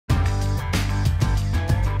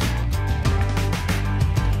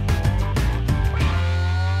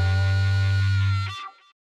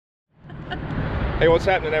Hey, what's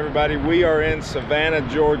happening, everybody? We are in Savannah,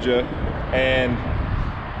 Georgia, and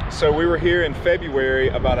so we were here in February,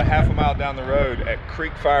 about a half a mile down the road at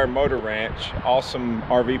Creek Fire Motor Ranch, awesome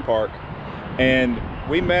RV park, and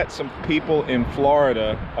we met some people in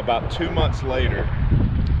Florida about 2 months later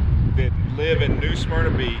that live in New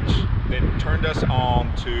Smyrna Beach that turned us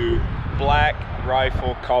on to Black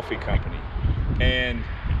Rifle Coffee Company. And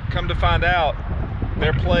come to find out,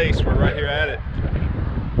 their place, we're right here at it,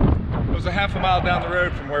 it was a half a mile down the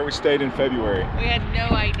road from where we stayed in February. We had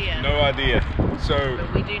no idea. No idea. So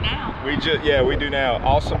but we do now. We do now.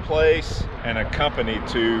 Awesome place and a company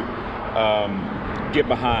to get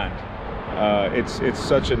behind. It's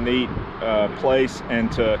such a neat place,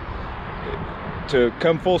 and to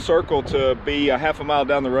come full circle to be a half a mile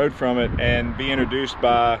down the road from it and be introduced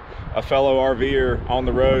by a fellow RVer on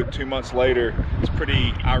the road 2 months later, it's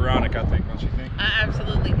pretty ironic, I think, don't you think? I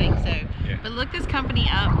absolutely think so. Yeah. But look this company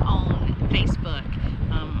up on Facebook.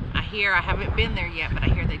 I haven't been there yet, but I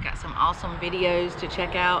hear they've got some awesome videos to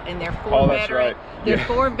check out, and they're for veterans. Right. They're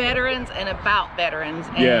for veterans and about veterans.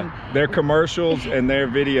 And yeah, their commercials and their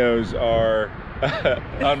videos are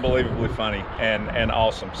unbelievably funny and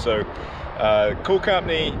awesome. So cool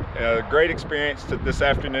company, great experience this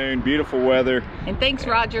afternoon, beautiful weather. And thanks,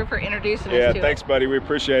 Roger, for introducing us to it. Yeah, thanks, buddy. We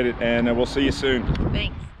appreciate it, and we'll see you soon.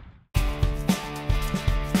 Thanks.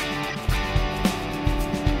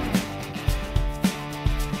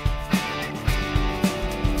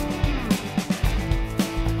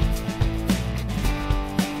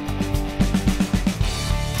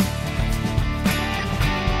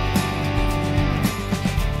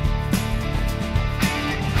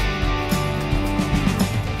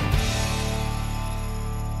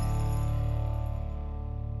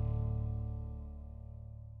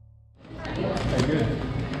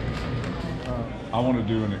 I want to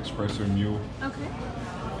do an espresso mule. Okay.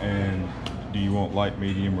 And do you want light,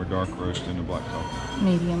 medium, or dark roast in the black coffee?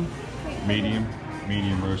 Medium.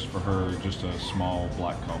 Medium roast for her, just a small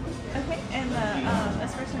black coffee. Okay, and the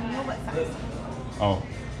espresso mule, what size? Oh,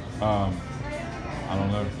 I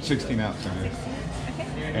don't know, 16 ounce in it.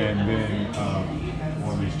 Okay. And then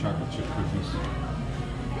one of these chocolate chip cookies.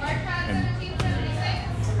 And